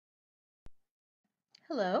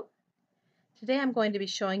Hello. Today I'm going to be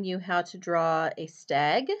showing you how to draw a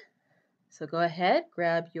stag. So go ahead,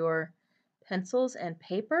 grab your pencils and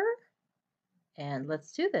paper, and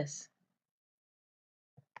let's do this.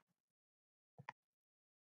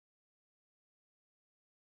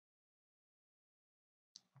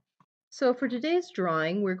 So for today's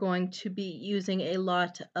drawing, we're going to be using a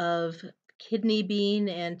lot of kidney bean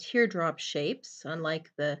and teardrop shapes,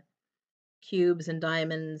 unlike the cubes and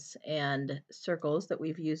diamonds and circles that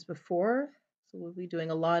we've used before. So we'll be doing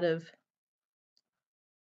a lot of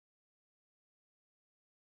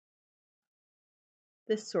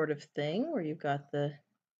this sort of thing where you've got it's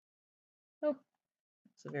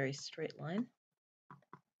a very straight line.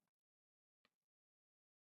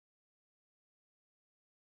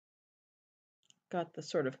 Got the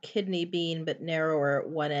sort of kidney bean, but narrower at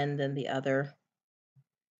one end than the other,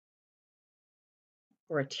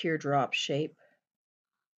 or a teardrop shape.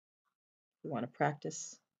 You want to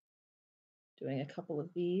practice doing a couple of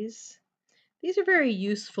these. These are very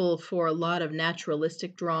useful for a lot of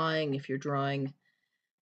naturalistic drawing. If you're drawing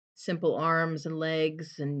simple arms and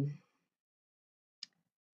legs and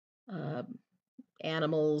uh,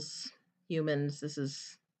 animals, humans, this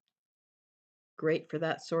is great for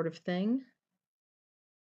that sort of thing.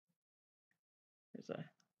 There's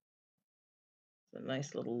a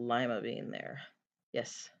nice little lima bean there.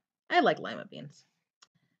 Yes, I like lima beans.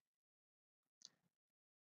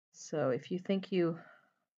 So if you think you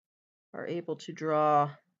are able to draw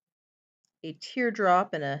a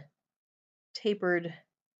teardrop and a tapered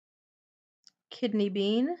kidney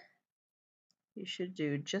bean, you should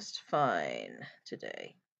do just fine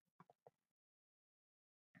today.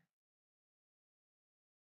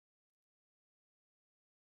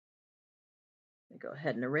 Go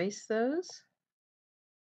ahead and erase those.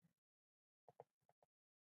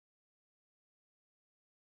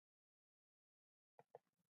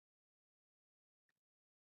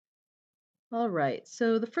 All right,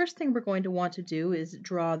 so the first thing we're going to want to do is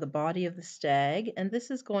draw the body of the stag, and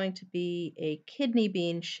this is going to be a kidney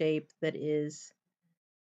bean shape that is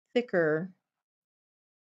thicker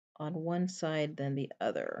on one side than the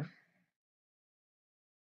other.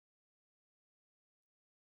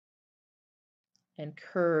 And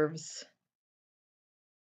curves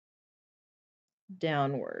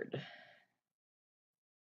downward.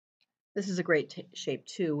 This is a great shape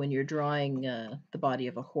too when you're drawing the body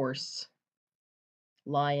of a horse,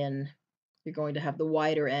 lion. You're going to have the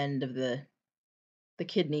wider end of the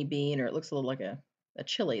kidney bean, or it looks a little like a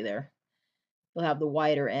chili there. You'll have the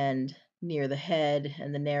wider end near the head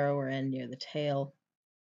and the narrower end near the tail.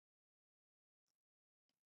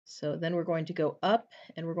 So then we're going to go up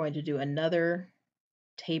and we're going to do another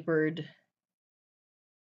tapered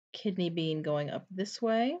kidney bean going up this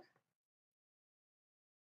way.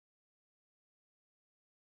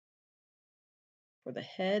 For the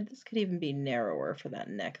head, this could even be narrower for that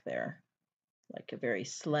neck there, like a very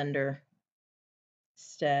slender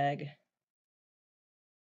stag.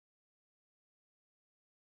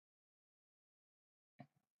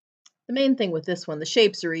 The main thing with this one, the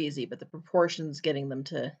shapes are easy, but the proportions, getting them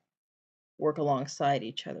to work alongside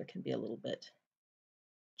each other, can be a little bit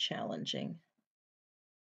challenging.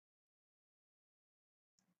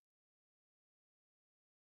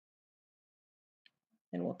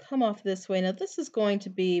 And we'll come off this way. Now this is going to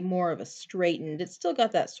be more of a straightened, it's still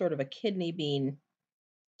got that sort of a kidney bean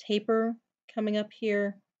taper coming up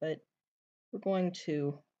here, but we're going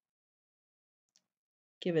to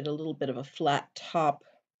give it a little bit of a flat top.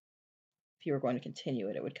 If you were going to continue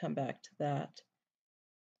it, it would come back to that.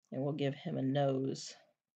 And we'll give him a nose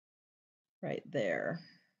right there.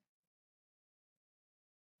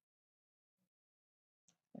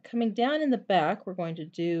 Coming down in the back, we're going to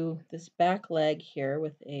do this back leg here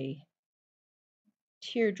with a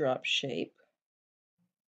teardrop shape.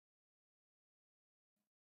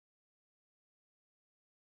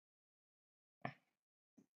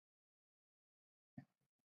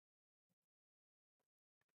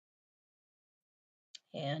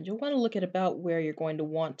 And you'll want to look at about where you're going to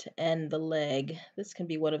want to end the leg. This can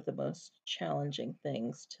be one of the most challenging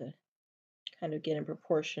things to kind of get in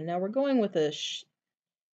proportion. Now we're going with a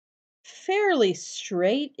fairly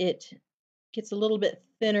straight. It gets a little bit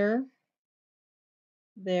thinner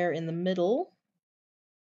there in the middle.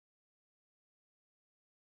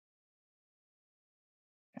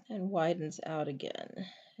 And widens out again.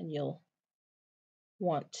 And you'll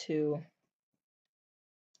want to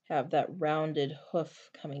have that rounded hoof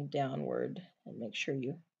coming downward, and make sure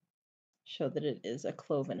you show that it is a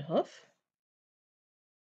cloven hoof.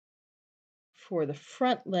 For the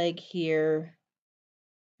front leg here,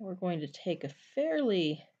 we're going to take a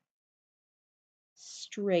fairly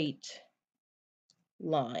straight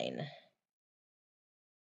line.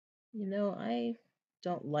 You know, I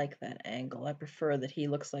don't like that angle. I prefer that he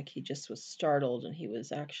looks like he just was startled and he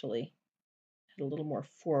was actually had a little more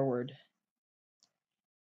forward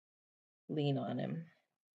lean on him.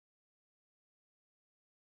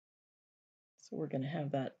 So we're going to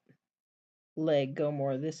have that leg go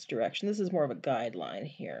more this direction. This is more of a guideline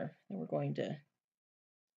here. And we're going to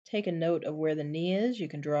take a note of where the knee is. You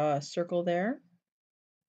can draw a circle there.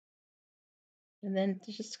 And then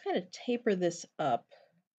to just kind of taper this up.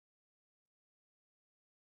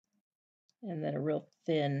 And then a real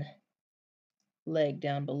thin leg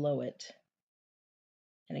down below it.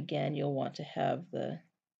 And again, you'll want to have the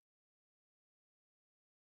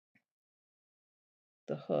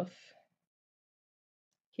hoof.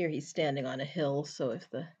 Here he's standing on a hill, so if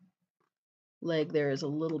the leg there is a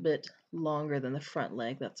little bit longer than the front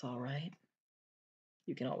leg, that's all right.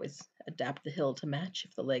 You can always adapt the hill to match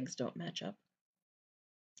if the legs don't match up.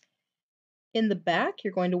 In the back,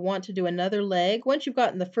 you're going to want to do another leg. Once you've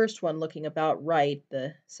gotten the first one looking about right,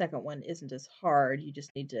 the second one isn't as hard. You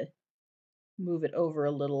just need to move it over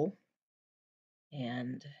a little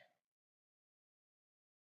and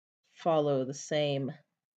follow the same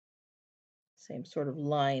sort of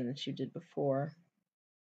line that you did before.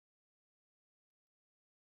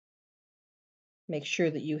 Make sure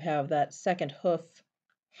that you have that second hoof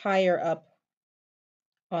higher up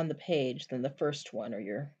on the page than the first one, or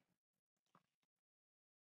your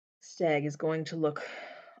stag is going to look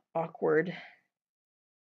awkward.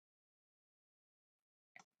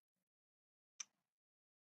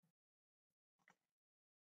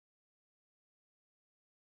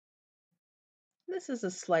 This is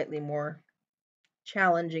a slightly more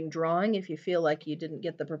challenging drawing. If you feel like you didn't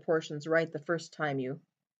get the proportions right the first time you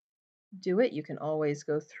do it, you can always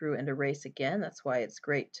go through and erase again. That's why it's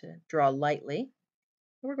great to draw lightly.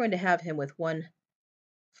 We're going to have him with one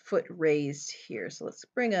foot raised here. So let's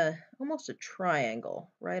bring almost a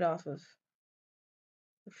triangle right off of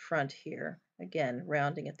the front here. Again,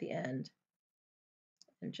 rounding at the end.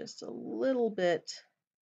 And just a little bit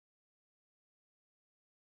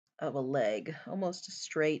of a leg, almost a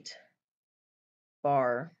straight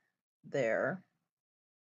bar there.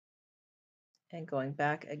 And going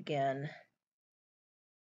back again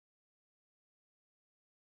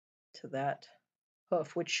to that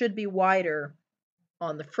hoof, which should be wider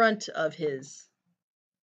on the front of his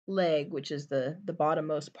leg, which is the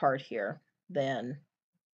bottommost part here, than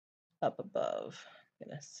up above. I'm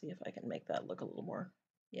going to see if I can make that look a little more,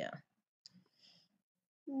 yeah,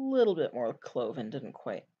 a little bit more cloven, didn't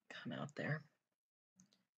quite come out there.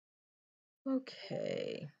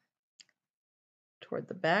 Okay, toward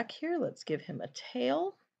the back here, let's give him a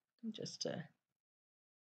tail, just a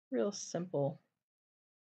real simple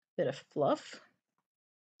bit of fluff.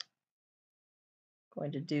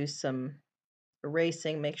 Going to do some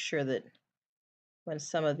erasing, make sure that when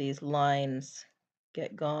some of these lines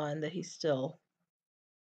get gone that he still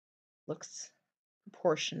looks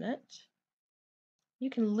proportionate. You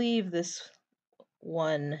can leave this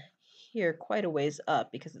one here quite a ways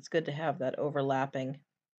up because it's good to have that overlapping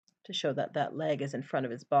to show that that leg is in front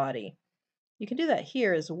of his body. You can do that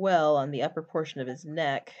here as well on the upper portion of his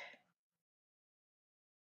neck.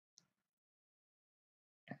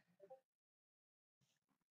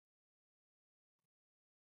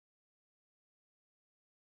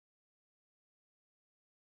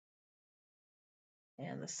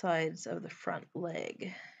 And the sides of the front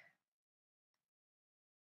leg.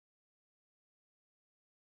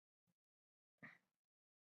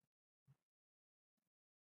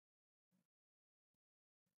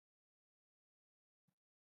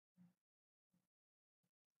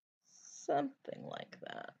 Something like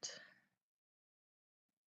that.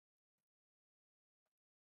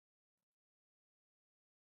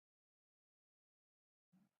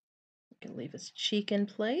 You can leave his cheek in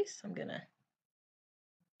place. I'm going to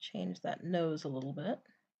change that nose a little bit.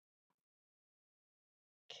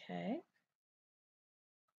 Okay.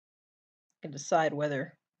 You can decide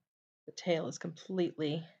whether the tail is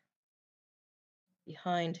completely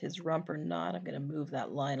behind his rump or not. I'm going to move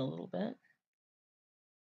that line a little bit.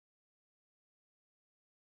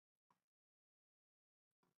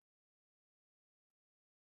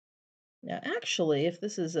 Now, actually, if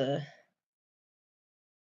this is an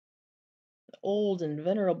old and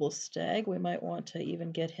venerable stag, we might want to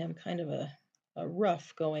even get him kind of a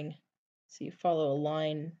ruff going. So you follow a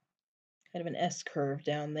line, kind of an S curve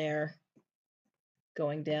down there,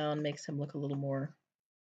 going down, makes him look a little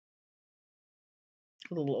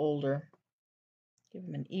older. Give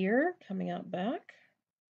him an ear coming out back.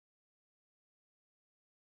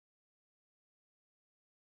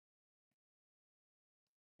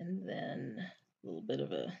 And then a little bit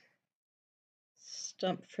of a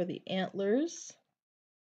stump for the antlers.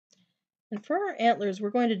 And for our antlers, we're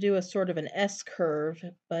going to do a sort of an S curve,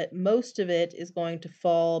 but most of it is going to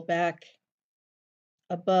fall back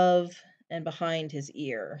above and behind his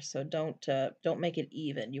ear. So don't make it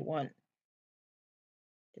even. You want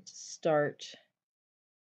it to start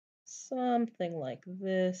something like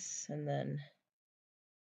this and then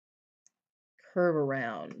curve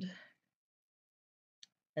around.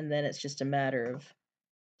 And then it's just a matter of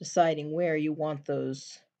deciding where you want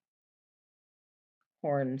those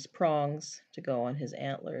horns, prongs to go on his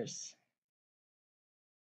antlers.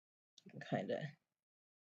 You can kind of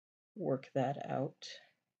work that out.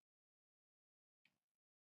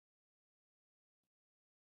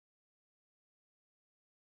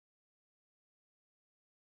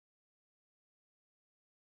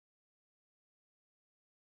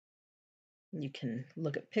 You can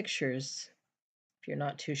look at pictures if you're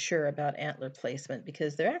not too sure about antler placement,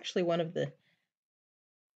 because they're actually one of the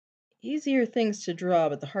easier things to draw,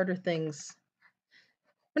 but one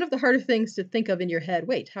of the harder things to think of in your head.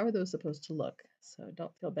 Wait, how are those supposed to look? So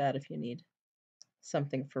don't feel bad if you need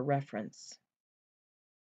something for reference.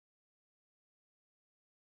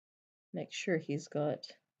 Make sure he's got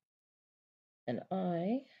an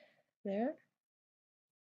eye there.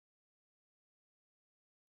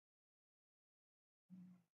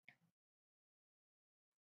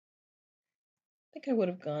 I think I would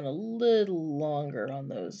have gone a little longer on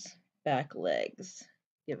those back legs.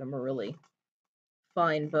 Give him a really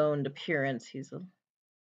fine-boned appearance. He's a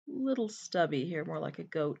little stubby here, more like a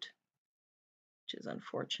goat, which is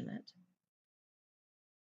unfortunate.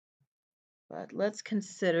 But let's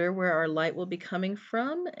consider where our light will be coming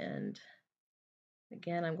from. And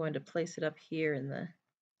again, I'm going to place it up here in the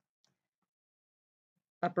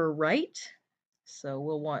upper right. So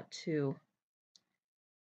we'll want to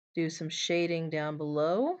do some shading down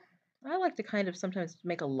below. I like to kind of sometimes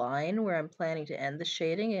make a line where I'm planning to end the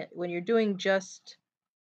shading. When you're doing just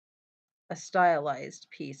a stylized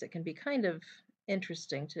piece, it can be kind of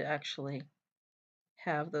interesting to actually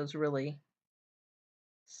have those really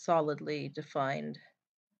solidly defined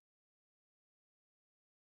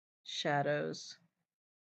shadows.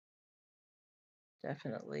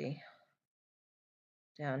 Definitely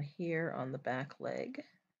down here on the back leg.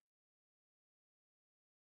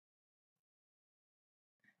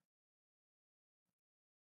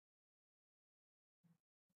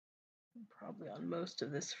 Probably on most of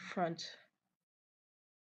this front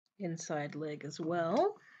inside leg as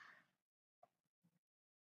well.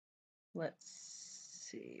 Let's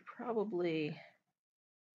see, probably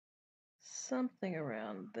something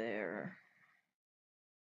around there.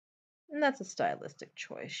 And that's a stylistic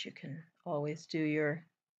choice. You can always do your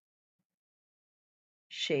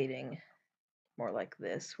shading more like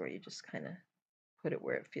this, where you just kind of put it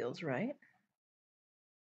where it feels right.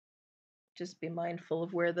 Just be mindful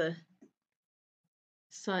of where the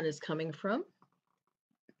sun is coming from.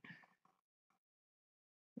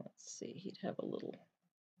 Let's see, he'd have a little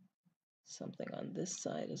something on this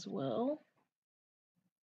side as well.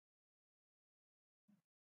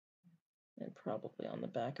 And probably on the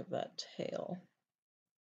back of that tail.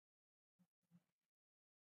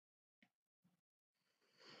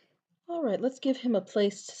 All right, let's give him a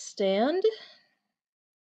place to stand.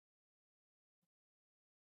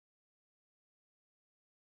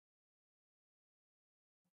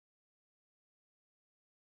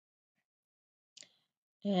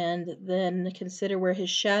 And then consider where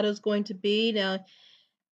his shadow is going to be. Now,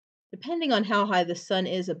 depending on how high the sun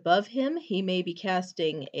is above him, he may be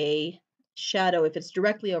casting a shadow. If it's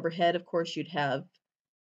directly overhead, of course, you'd have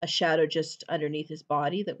a shadow just underneath his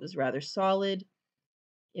body that was rather solid.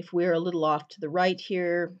 If we're a little off to the right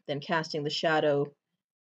here, then casting the shadow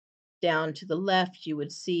down to the left, you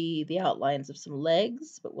would see the outlines of some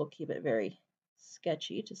legs, but we'll keep it very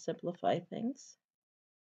sketchy to simplify things.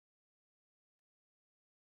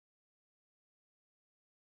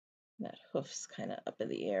 That hoof's kind of up in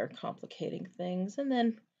the air, complicating things. And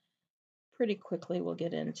then pretty quickly we'll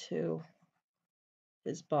get into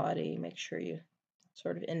his body. Make sure you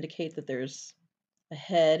sort of indicate that there's a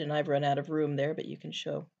head, and I've run out of room there, but you can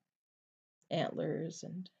show antlers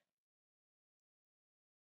and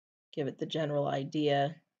give it the general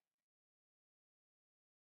idea.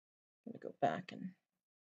 I'm going to go back and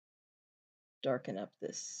darken up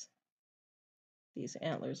these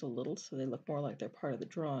antlers a little so they look more like they're part of the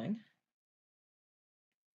drawing.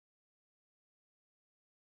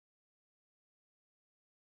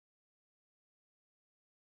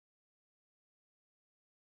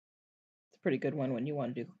 It's a pretty good one when you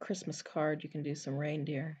want to do a Christmas card. You can do some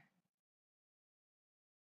reindeer.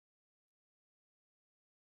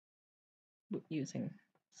 using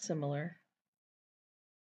similar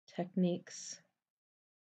techniques.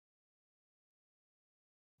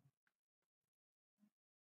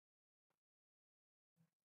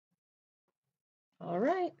 All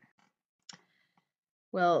right.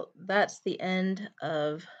 Well, that's the end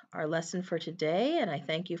of our lesson for today, and I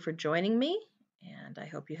thank you for joining me, and I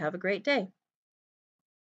hope you have a great day.